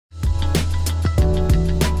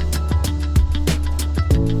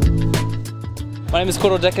name is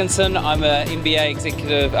Koro Dickinson. I'm an MBA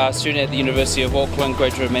executive student at the University of Auckland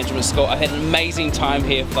Graduate Management School. I've had an amazing time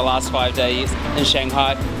here for the last 5 days in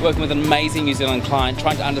Shanghai, working with an amazing New Zealand client,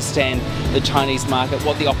 trying to understand the Chinese market,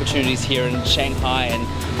 what the opportunities here in Shanghai and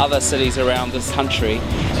other cities around this country,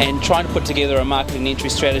 and trying to put together a marketing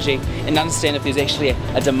entry strategy and understand if there's actually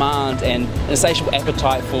a demand and an insatiable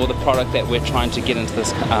appetite for the product that we're trying to get into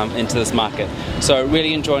this market. So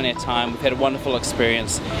really enjoying our time. We've had a wonderful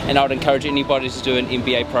experience, and I would encourage anybody to do an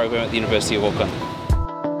MBA program at the University of Auckland.